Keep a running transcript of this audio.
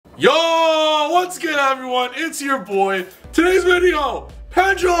Yo, what's good everyone? It's your boy. Today's video,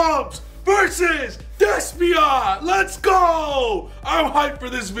 Pendulums versus Despia. Let's go! I'm hyped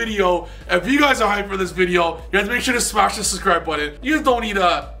for this video. If you guys are hyped for this video, you have to make sure to smash the subscribe button. You guys don't need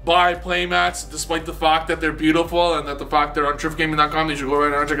to buy playmats, despite the fact that they're beautiful and that the fact they're on trifgaming.com. You should go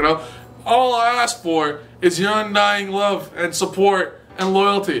right now and check it out. All I ask for is your undying love and support and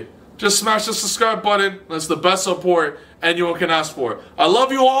loyalty. Just smash the subscribe button. That's the best support anyone can ask for. I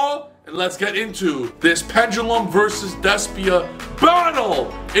love you all, and let's get into this Pendulum versus Despia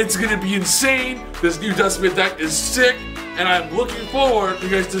battle. It's gonna be insane. This new Despia deck is sick, and I'm looking forward for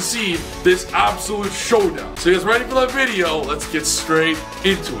you guys to see this absolute showdown. So you guys ready for that video? Let's get straight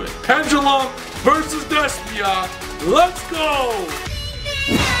into it. Pendulum versus Despia. Let's go!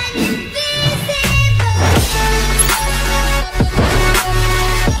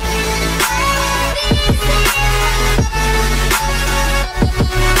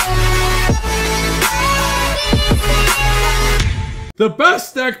 The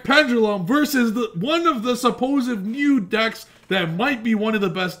best deck, Pendulum, versus one of the supposed new decks that might be one of the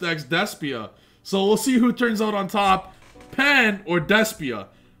best decks, Despia. So we'll see who turns out on top, Pen or Despia.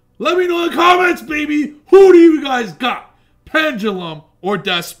 Let me know in the comments, baby. Who do you guys got? Pendulum or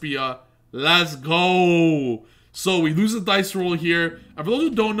Despia? Let's go. So we lose a dice roll here. And for those who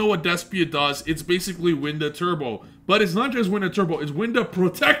don't know what Despia does, it's basically Winda Turbo. But it's not just Winda Turbo, it's Winda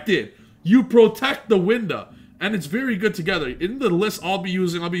Protected. You protect the Winda. And it's very good together. In the list I'll be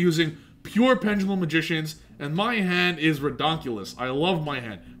using pure Pendulum Magicians, and my hand is redonkulous. I love my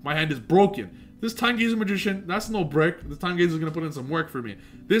hand. My hand is broken. This Time Gazer Magician, that's no brick. This Time Gazer is gonna put in some work for me.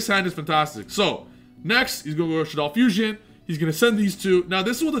 This hand is fantastic. So, next, he's gonna go Shaddoll Fusion. He's gonna send these two. Now,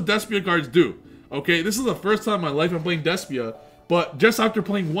 this is what the Despia cards do. Okay, this is the first time in my life I'm playing Despia, but just after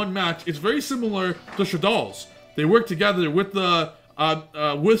playing one match, it's very similar to Shaddolls. They work together with the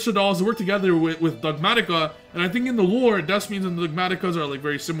with Shaddolls, they work together with Dogmatica, and I think in the lore, Despians and Dogmaticas are like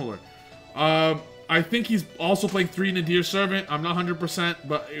very similar. I think he's also playing 3 Nadir Servant. I'm not 100%,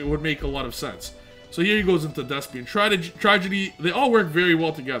 but it would make a lot of sense. So here he goes into Despian Tragedy. They all work very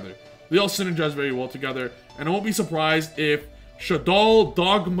well together. They all synergize very well together, and I won't be surprised if Shaddoll,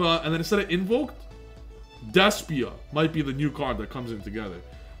 Dogma, and then instead of Invoked, Despia might be the new card that comes in together.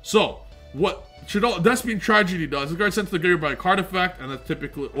 So, what Despian Tragedy does, the card sent to the graveyard by a card effect, and that's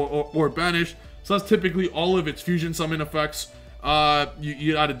typically, or banished. So that's typically all of its fusion summon effects.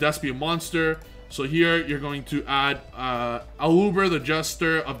 You add a Despia monster. So here you're going to add Aluber, the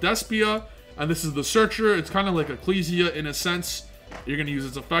Jester of Despia, and this is the Searcher. It's kind of like Ecclesia in a sense. You're going to use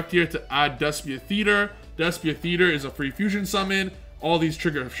its effect here to add Despia Theater. Despia Theater is a free fusion summon. All these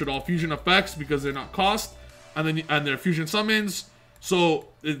trigger Shaddoll fusion effects because they're not cost, and they're fusion summons. So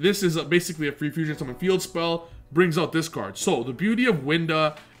this is basically a free fusion summon field spell. Brings out this card. So the beauty of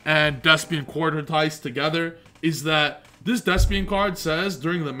Winda and Despian Quartertice together is that this Despian card says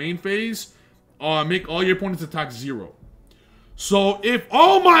during the main phase, make all your opponents attack 0. So if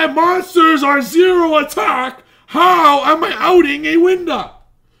all my monsters are 0 attack, how am I outing a Winda?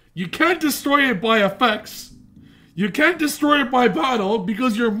 You can't destroy it by effects. You can't destroy it by battle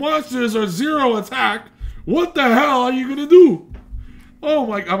because your monsters are 0 attack. What the hell are you gonna do? Oh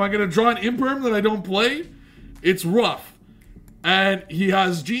my, am I gonna draw an Imperm that I don't play? It's rough. And he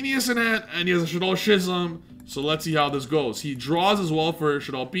has Genius in it, and he has a Shaddoll Schism. So let's see how this goes. He draws as well for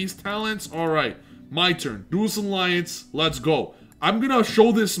Shaddoll Beast Talents. Alright, my turn. Duelist Alliance, let's go. I'm gonna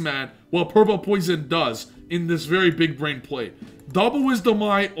show this man what Purple Poison does in this very big brain play. Double Wisdom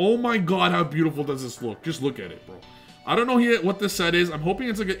Eye, oh my god, how beautiful does this look? Just look at it, bro. I don't know what this set is. I'm hoping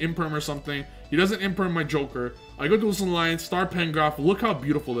it's like an Imperm or something. He doesn't Imperm my Joker. I go Duelist Alliance, Star Pengraph. Look how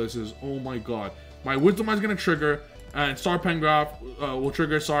beautiful this is. Oh my god. My Wisdom Eye is gonna trigger, and Star Pengraph will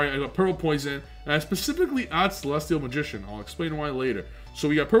trigger. Sorry, I got Purple Poison, and I specifically add Celestial Magician. I'll explain why later. So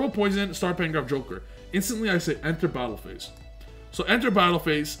we got Purple Poison, Star Pengraph, Joker. Instantly, I say enter battle phase. So enter battle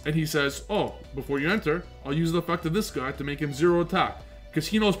phase, and he says, "Oh, before you enter, I'll use the effect of this guy to make him 0 attack, because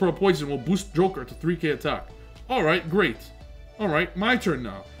he knows Purple Poison will boost Joker to 3k attack." All right, great. All right, my turn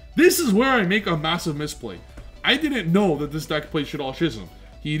now. This is where I make a massive misplay. I didn't know that this deck plays Shaddoll Schism.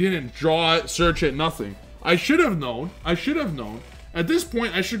 He didn't draw it, search it, nothing. I should have known. I should have known. At this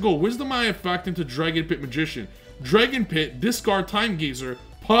point, I should go Wisdom Eye effect into Dragon Pit Magician. Dragon Pit, discard Time Gazer,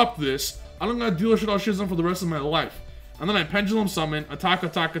 pop this. I don't gotta deal with Shaddoll Schism for the rest of my life. And then I Pendulum Summon, attack,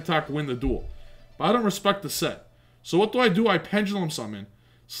 attack, attack, win the duel. But I don't respect the set. So what do? I Pendulum Summon.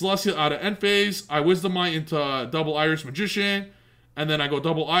 Celestial out of end phase. I Wisdom Eye into Double Iris Magician. And then I go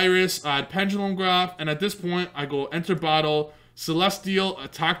Double Iris, add Pendulum Graph. And at this point, I go enter battle, Celestial,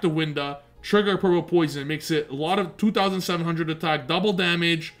 attack the Winda, trigger Purple Poison. Makes it a lot of 2,700 attack, double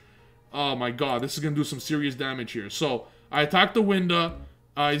damage. Oh my god, this is going to do some serious damage here. So, I attack the Winda.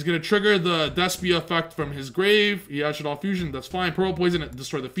 He's going to trigger the Despia effect from his grave. He has Shadow Fusion, that's fine. Purple Poison,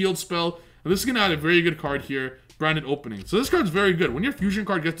 destroy the field spell. And this is going to add a very good card here, Branded Opening. So this card's very good. When your fusion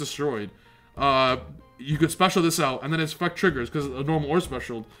card gets destroyed, you could special this out, and then its effect triggers, because it's a normal or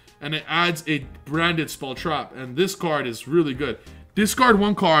special, and it adds a branded spell trap. And this card is really good. Discard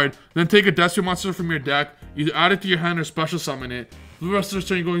one card, then take a Despia monster from your deck, either add it to your hand or special summon it. For the rest of the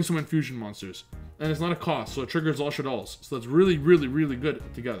turn, you're going to summon fusion monsters. And it's not a cost, so it triggers all Shadows. So that's really, really, really good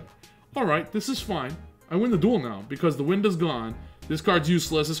together. Alright, this is fine. I win the duel now, because the Winda's gone. This card's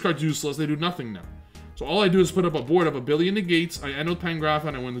useless, this card's useless, they do nothing now. So all I do is put up a board of 1 billion negates, I end with Pengraph,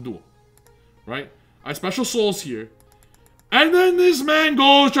 and I win the duel. Right? I special souls here. And then this man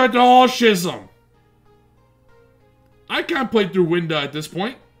goes try to all Schism. I can't play through Winda at this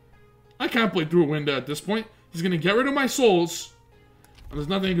point. I can't play through Winda at this point. He's gonna get rid of my souls. And there's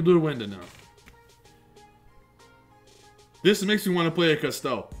nothing I can do to Winda now. This makes me want to play a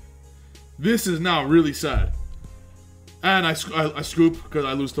Castell. This is now really sad. And I scoop because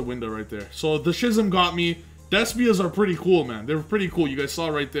I lose to Winda right there. So the Schism got me. Despias are pretty cool, man. They're pretty cool. You guys saw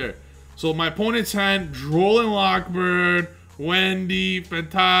right there. So my opponent's hand, Droll and Lockbird, Wendy,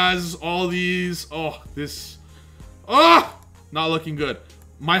 Fantaz, all these. Oh, this. Oh! Not looking good.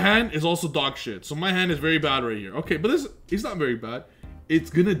 My hand is also dog shit. So my hand is very bad right here. Okay, but this is not very bad. It's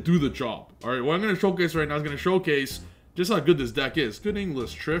gonna do the job. Alright, what I'm gonna showcase right now is gonna showcase just how good this deck is. Good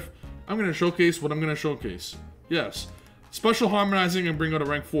English, Trif. I'm gonna showcase what I'm gonna showcase. Yes. Special harmonizing and bring out a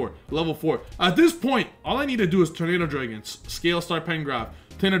rank 4. Level 4. At this point, all I need to do is Tornado Dragons, Scale Star Pengraph,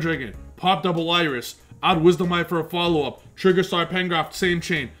 Tornado Dragon, pop Double Iris, add Wisdom Eye for a follow-up, Trigger Star Pengraph, same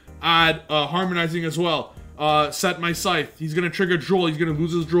chain, add harmonizing as well. Set my Scythe. He's gonna trigger Droll. He's gonna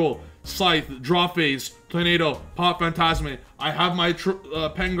lose his Droll. Scythe, draw phase, Tornado, pop Phantasme. I have my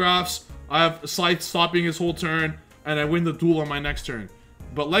Pengraphs. I have Scythe stopping his whole turn, and I win the duel on my next turn.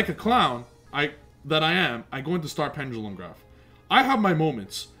 But like a clown, I go into Star Pendulum Graph. I have my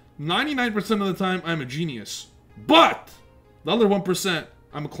moments. 99% of the time, I'm a genius. But the other 1%,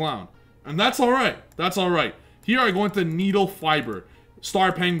 I'm a clown. And that's alright. That's alright. Here I go into Needle Fiber,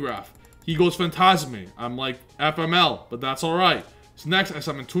 Star Pengraph. He goes Phantasme. I'm like FML, but that's alright. So next, I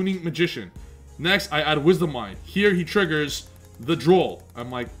summon Tuning Magician. Next, I add Wisdom Eye. Here, he triggers the Droll.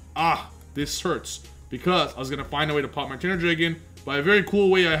 I'm like, ah, this hurts. Because I was going to find a way to pop my Trainer Dragon by a very cool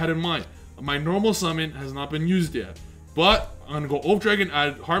way I had in mind. My normal summon has not been used yet. But I'm going to go Oak Dragon,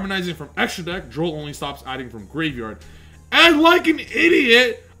 add Harmonizing from extra deck. Droll only stops adding from Graveyard. And like an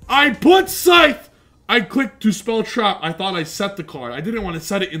idiot, I put Scythe. I clicked to spell trap. I thought I set the card. I didn't want to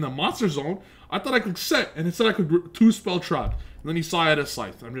set it in the monster zone. I thought I could set, and instead I could 2 spell trap. And then he saw I had a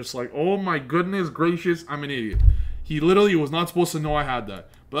Scythe. I'm just like, oh my goodness gracious, I'm an idiot. He literally was not supposed to know I had that.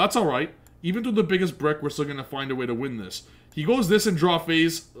 But that's alright. Even through the biggest brick, we're still going to find a way to win this. He goes this in draw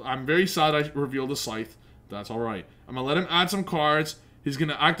phase. I'm very sad I revealed the Scythe. That's alright. I'm going to let him add some cards. He's going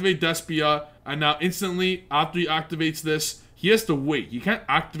to activate Despia. And now instantly, after he activates this, he has to wait. You can't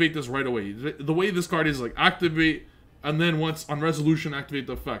activate this right away. The way this card is like activate, and then once on resolution, activate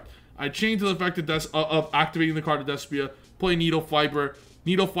the effect. I changed the effect of activating the card to Despia, play Needle Fiber,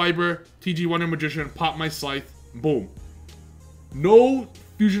 TG Wonder Magician, pop my Scythe, boom. No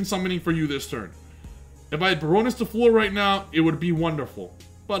fusion summoning for you this turn. If I had Baroness to floor right now, it would be wonderful.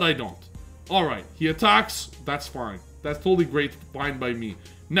 But I don't. Alright, he attacks, that's fine. That's totally great, fine by me.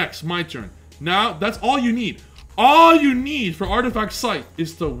 Next, my turn. Now, that's all you need. All you need for Artifact Scythe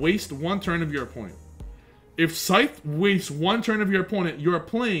is to waste 1 turn of your opponent. If Scythe wastes 1 turn of your opponent, you are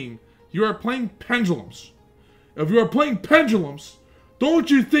playing Pendulums. If you are playing Pendulums, don't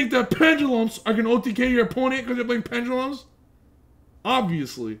you think that Pendulums are going to OTK your opponent because you're playing Pendulums?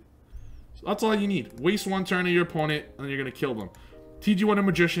 Obviously. So that's all you need. Waste 1 turn of your opponent, and then you're going to kill them. TG Wonder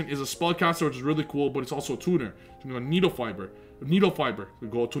Magician is a spellcaster, which is really cool, but it's also a tuner. So I'm going to Needle Fiber. We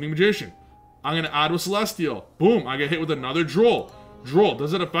go Tuning Magician. I'm going to add with Celestial. Boom, I get hit with another Droll. Droll,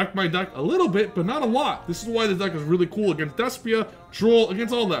 does it affect my deck? A little bit, but not a lot. This is why the deck is really cool against Despia, Droll,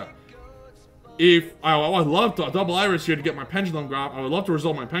 against all that. If I would love to double Iris here to get my Pendulum Graph, I would love to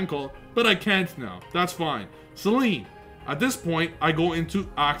resolve my pen call, but I can't now. That's fine. Celine, at this point, I go into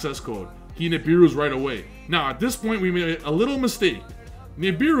Access Code. He Nibiru's right away. Now, at this point, we made a little mistake.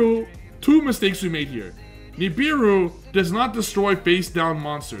 Nibiru, 2 mistakes we made here. Nibiru does not destroy face-down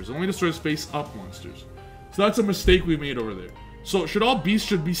monsters. It only destroys face-up monsters. So that's a mistake we made over there. So, all beasts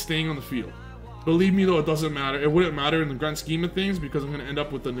should be staying on the field. Believe me though, it doesn't matter. It wouldn't matter in the grand scheme of things because I'm going to end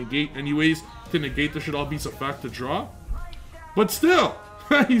up with the negate anyways to negate the all beasts effect to draw. But still,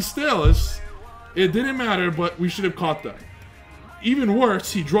 it didn't matter, but we should have caught that. even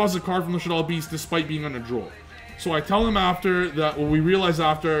worse, he draws a card from the Shaddoll Beast despite being on a draw. So I tell him after that, well, we realized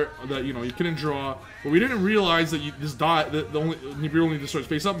after that, you know, you couldn't draw, but we didn't realize that Nibiru only destroys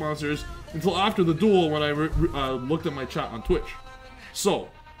face-up monsters until after the duel when I looked at my chat on Twitch. So,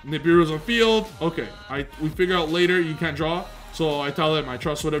 Nibiru's on field, okay, we figure out later you can't draw, so I tell him, I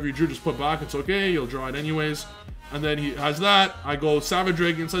trust whatever you drew, just put back, it's okay, you'll draw it anyways. And then he has that, I go Savage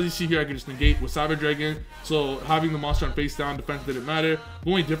Dragon, so as you see here, I can just negate with Savage Dragon, so having the monster on face down, defense didn't matter. The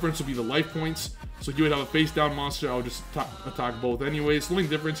only difference would be the life points. So he would have a face down monster, I would just attack both anyways. The only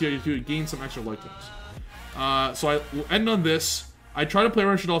difference here is he would gain some extra life points. So I will end on this. I try to play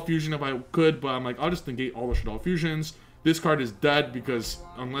around Shaddoll Fusion if I could, but I'm like, I'll just negate all the Shaddoll Fusions. This card is dead because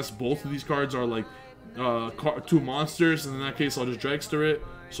unless both of these cards are like two monsters, and in that case I'll just dragster it.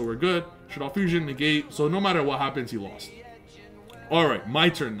 So we're good. Shaddoll Fusion, negate. So no matter what happens, he lost. Alright, my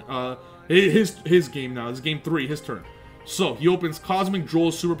turn. His game now. This is game 3, his turn. So he opens Cosmic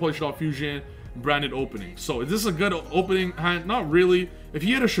Droll, Super Poly Shaddoll Fusion, branded opening. So is this a good opening hand? Not really. If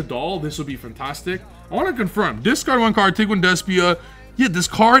he had a Shaddoll, this would be fantastic. I want to confirm. Discard 1 card, take 1 Despia. Yeah, this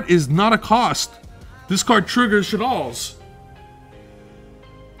card is not a cost. This card triggers Shaddolls.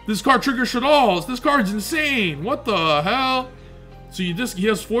 This card triggers Shaddolls. This card's insane. What the hell? So he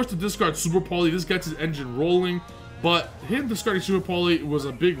has forced to discard Super Poly. This gets his engine rolling. But him discarding Super Poly was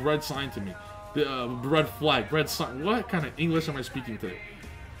a big red sign to me. The red flag. Red sign. What kind of English am I speaking today?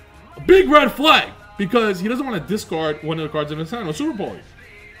 A big red flag! Because he doesn't want to discard one of the cards in his hand with Super Poly.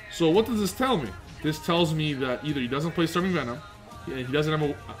 So what does this tell me? This tells me that either he doesn't play Starving Venom, he doesn't have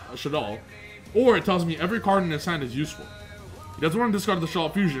a Shaddoll, or it tells me every card in his hand is useful. He doesn't want to discard the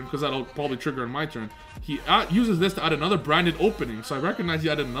Shaddoll Fusion because that'll probably trigger on my turn. He uses this to add another branded opening, so I recognize he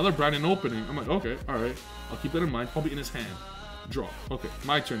added another branded opening. I'm like, okay, alright, I'll keep that in mind. Probably in his hand. Draw. Okay,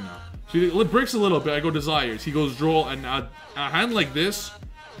 my turn now. So he breaks a little bit. I go Desires. He goes Droll, and a hand like this,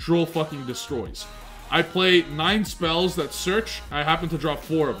 Droll fucking destroys. I play 9 spells that search. I happen to draw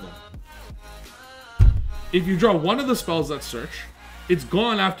 4 of them. If you draw one of the spells that search, it's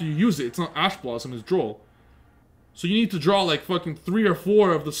gone after you use it. It's not Ash Blossom, it's Droll. So you need to draw like fucking 3 or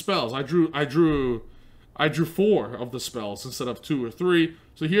 4 of the spells. I drew 4 of the spells instead of 2 or 3.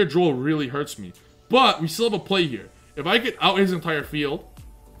 So here Droll really hurts me. But we still have a play here. If I get out his entire field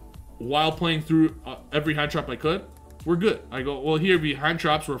while playing through every hand trap I could, we're good. I go, well, here be hand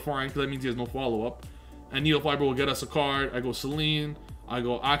traps, we're fine, because that means he has no follow-up. And Needle Fiber will get us a card. I go Celine. I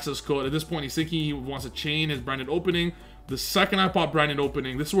go Access Code. At this point, he's thinking he wants to chain his branded opening. The second I pop branded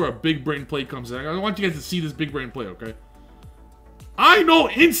opening, this is where a big brain play comes in. I want you guys to see this big brain play, okay? I know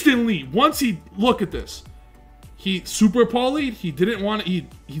instantly, once he, look at this. He Super Poly'd. He didn't want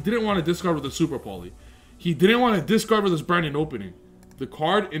to discard with a Super Poly. He didn't want to discard with his branded opening. The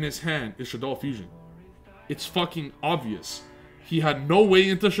card in his hand is Shaddoll Fusion. It's fucking obvious. He had no way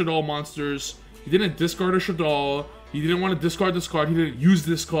into Shaddoll monsters. He didn't discard a Shaddoll. He didn't want to discard this card. He didn't use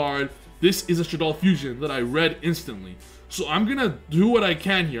this card. This is a Shaddoll Fusion that I read instantly. So I'm gonna do what I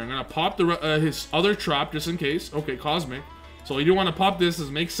can here. I'm gonna pop his other trap just in case. Okay, Cosmic. So he didn't want to pop this. This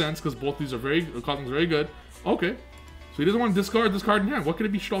makes sense because both these are Cosmic's very good. Okay. So he doesn't want to discard this card in hand. What could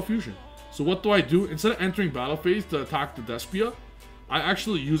it be? Shaddoll Fusion. So what do I do? Instead of entering battle phase to attack the Despia, I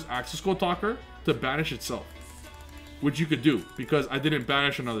actually use Access Code Talker to banish itself. Which you could do, because I didn't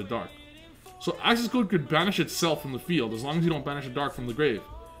banish another Dark. So Access Code could banish itself from the field, as long as you don't banish a Dark from the grave,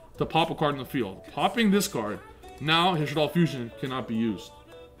 to pop a card in the field. Popping this card, now his Shaddoll Fusion cannot be used.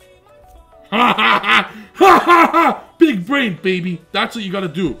 Ha ha ha! Ha ha ha! Big brain, baby! That's what you gotta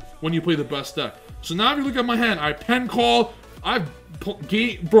do when you play the best deck. So now if you look at my hand, I pen call, I've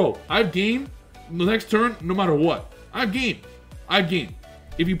game, bro, I've game the next turn no matter what. I've game.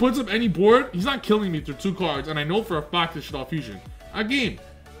 If he puts up any board, he's not killing me through 2 cards, and I know for a fact it's Shaddoll Fusion. I've game.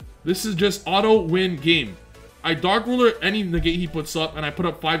 This is just auto win game. I Dark Ruler any negate he puts up, and I put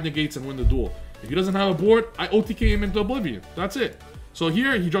up 5 negates and win the duel. If he doesn't have a board, I OTK him into Oblivion. That's it. So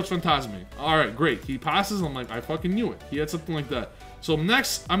here, he drops Phantasme. Alright, great. He passes, I'm like, I fucking knew it. He had something like that. So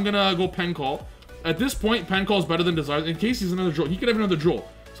next, I'm gonna go Pen Call. At this point, Pen Call is better than Desires. In case he's another Droll, he could have another Droll.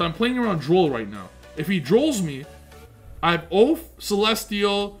 So I'm playing around Droll right now. If he Drolls me, I have Oath,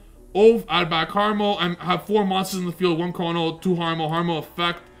 Celestial, Oath, add back Harmo. I have 4 monsters in the field, 1 Chrono, 2 Harmo, Harmo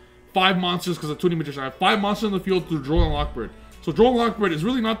Effect, 5 monsters because of 2D Magician. I have 5 monsters in the field through Droll and Lockbird. So Droll and Lockbird is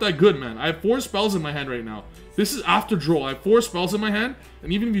really not that good, man. I have 4 spells in my hand right now. This is after Droll. I have 4 spells in my hand,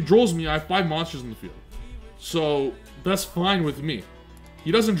 and even if he Drolls me, I have 5 monsters in the field. So that's fine with me.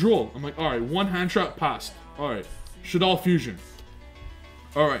 He doesn't Droll. I'm like, alright, 1 hand trap passed. Alright, Shaddoll Fusion.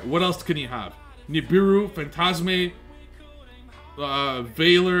 Alright, what else can he have? Nibiru, Phantasme,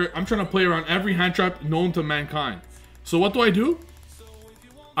 Veiler. I'm trying to play around every hand trap known to mankind. So what do?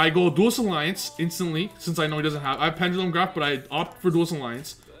 I go Duelist Alliance instantly, since I know he doesn't have... I have Pendulum Graph, but I opt for Duelist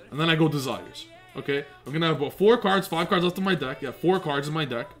Alliance. And then I go Desires. Okay? I'm gonna have about 4 cards, 5 cards left in my deck. Yeah, 4 cards in my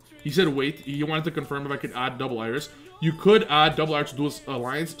deck. He said wait. He wanted to confirm if I could add Double Iris. You could add Double Iris to Duelist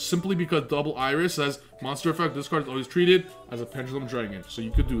Alliance simply because Double Iris says monster effect. This card is always treated as a Pendulum Dragon. So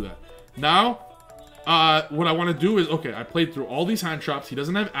you could do that. Now, what I want to do is... Okay, I played through all these hand traps. He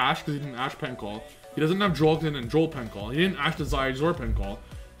doesn't have Ash because he didn't Ash Pen Call. He doesn't have Jolton and Joel Pen Call. He didn't Ash Desires or Pen Call.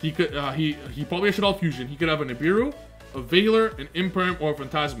 He could, he probably has Shaddoll Fusion. He could have a Nibiru, a Veiler, an Imperm, or a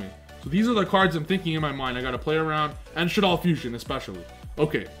Phantasme. So these are the cards I'm thinking in my mind. I gotta play around, and Shaddoll Fusion especially.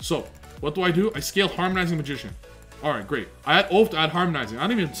 Okay, so what do? I scale Harmonizing Magician. Alright, great. I had Oath to add Harmonizing. I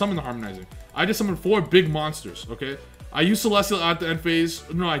didn't even summon the Harmonizing. I just summoned 4 big monsters, okay? I use Celestial at the end phase.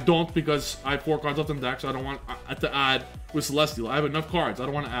 No, I don't because I have 4 cards left in the deck, so I don't want to add with Celestial. I have enough cards. I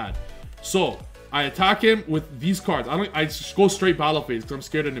don't want to add. So, I attack him with these cards. I just go straight battle phase because I'm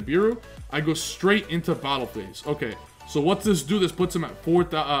scared of Nibiru. I go straight into battle phase. Okay, so what's this do? This puts him at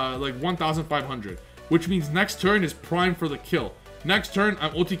 1,500, which means next turn is prime for the kill. Next turn,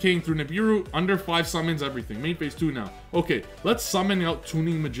 I'm OTKing through Nibiru, under 5 summons everything. Main phase 2 now. Okay, let's summon out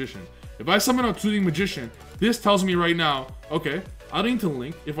Tuning Magician. If I summon out Tuning Magician, this tells me right now, okay, I don't need to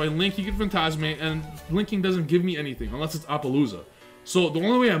link. If I link, he can Phantasme, and linking doesn't give me anything unless it's Appaloosa. So the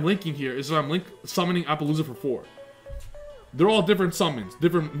only way I'm linking here is if I'm summoning Appaloosa for 4. They're all different summons,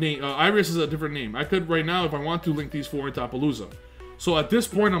 different name. Iris is a different name. I could right now, if I want to, link these 4 into Appaloosa. So at this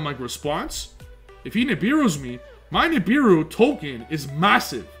point, I'm like, response? If he Nibiru's me, my Nibiru token is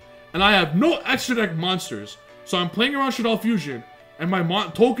massive. And I have no extra deck monsters. So I'm playing around Shaddoll Fusion, and my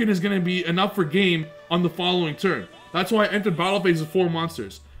token is going to be enough for game on the following turn. That's why I entered battle phase with 4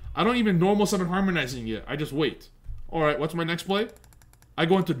 monsters. I don't even normal summon Harmonizing yet. I just wait. Alright, what's my next play? I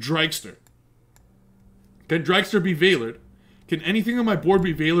go into Dragster. Can Dragster be Veilered? Can anything on my board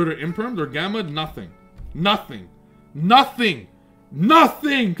be Veilered or Impermed or Gamma? Nothing. Nothing. Nothing.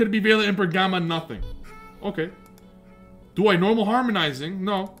 Nothing could be Veilered, Impermed, Gamma, nothing. Okay. Do I normal Harmonizing?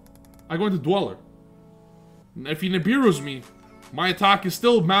 No. I go into Dweller. If he Nibiru's me, my attack is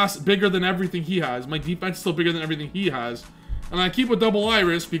still bigger than everything he has. My defense is still bigger than everything he has. And I keep a Double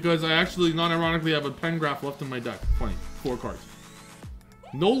Iris because I actually, non-ironically, have a Pen Graph left in my deck. Funny. 4 cards.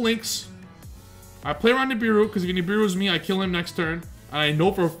 No links. I play around Nibiru, because if he Nibiru's me, I kill him next turn. And I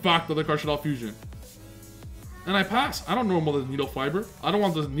know for a fact that the card Shaddoll Fusion. And I pass. I don't normal the Needle Fiber. I don't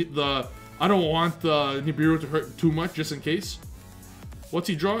want the Nibiru to hurt too much, just in case. What's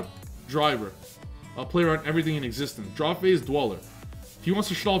he draw? Driver. I'll play around everything in existence. Draw phase, Dweller. If he wants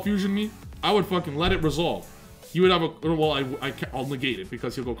to Shaddoll Fusion me, I would fucking let it resolve. He would have a... Well, I'll negate it,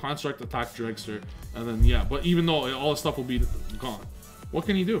 because he'll go Construct, attack Dragster, and then, yeah. But even though all his stuff will be gone. What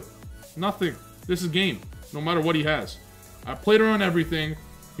can he do? Nothing. This is game. No matter what he has. I played around everything.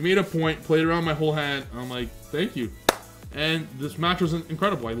 He made a point. Played around my whole hand. I'm like, thank you. And this match was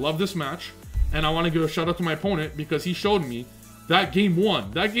incredible. I love this match. And I want to give a shout out to my opponent because he showed me that game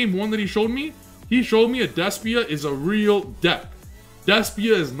 1. That game 1 that he showed me a Despia is a real deck.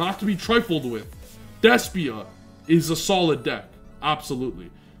 Despia is not to be trifled with. Despia is a solid deck.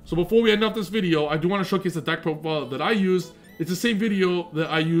 Absolutely. So before we end off this video, I do want to showcase the deck profile that I used. It's the same video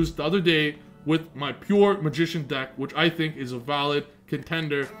that I used the other day with my pure Magician deck, which I think is a valid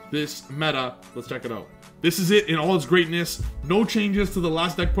contender this meta. Let's check it out. This is it in all its greatness. No changes to the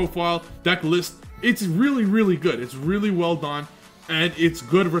last deck profile, deck list. It's really, really good. It's really well done, and it's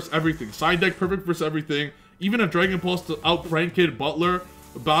good versus everything. Side deck perfect versus everything. Even a Dragon Pulse to outrank it, Butler,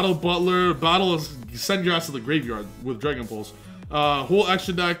 send your ass to the graveyard with Dragon Pulse. Whole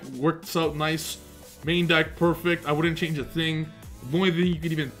extra deck works out nice. Main deck perfect. I wouldn't change a thing. The only thing you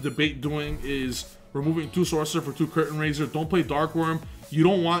could even debate doing is removing 2 Sorcerer for 2 Curtain Raiser. Don't play Dark Worm. You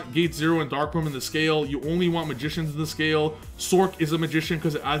don't want Gate 0 and Dark Worm in the scale. You only want Magicians in the scale. Sork is a Magician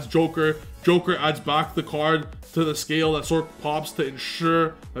because it adds Joker. Joker adds back the card to the scale that Sork pops to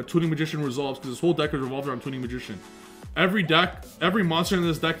ensure that Tuning Magician resolves, because this whole deck is revolved around Tuning Magician. Every monster in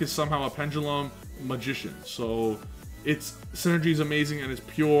this deck is somehow a Pendulum Magician. So its synergy is amazing and it's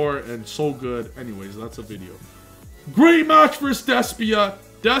pure and so good. Anyways, that's a video. Great match versus Despia.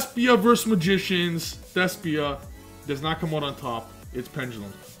 Despia versus Magicians. Despia does not come out on top. It's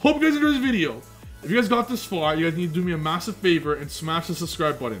Pendulum. Hope you guys enjoyed this video. If you guys got this far, you guys need to do me a massive favor and smash the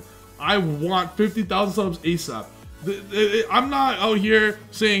subscribe button. I want 50,000 subs ASAP. I'm not out here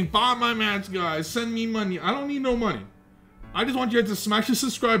saying, buy my match, guys. Send me money. I don't need no money. I just want you guys to smash the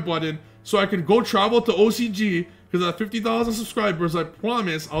subscribe button so I can go travel to OCG, because at 50,000 subscribers, I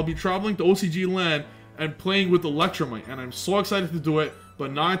promise I'll be traveling to OCG land and playing with Electromite, and I'm so excited to do it.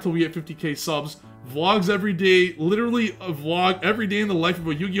 but not until we hit 50k subs. Vlogs every day, literally a vlog every day in the life of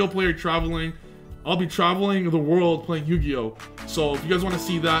a Yu-Gi-Oh player traveling. I'll be traveling the world playing Yu-Gi-Oh! So if you guys want to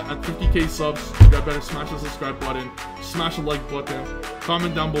see that at 50k subs, you guys better smash the subscribe button, smash the like button,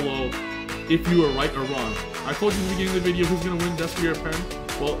 comment down below if you were right or wrong. I told you in the beginning of the video who's going to win Despia or Pen.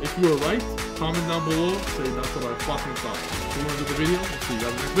 Well, if you were right, comment down below, say that's what I fucking thought. If you want to do the video, we'll see you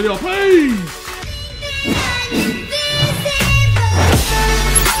guys in the next video. Peace!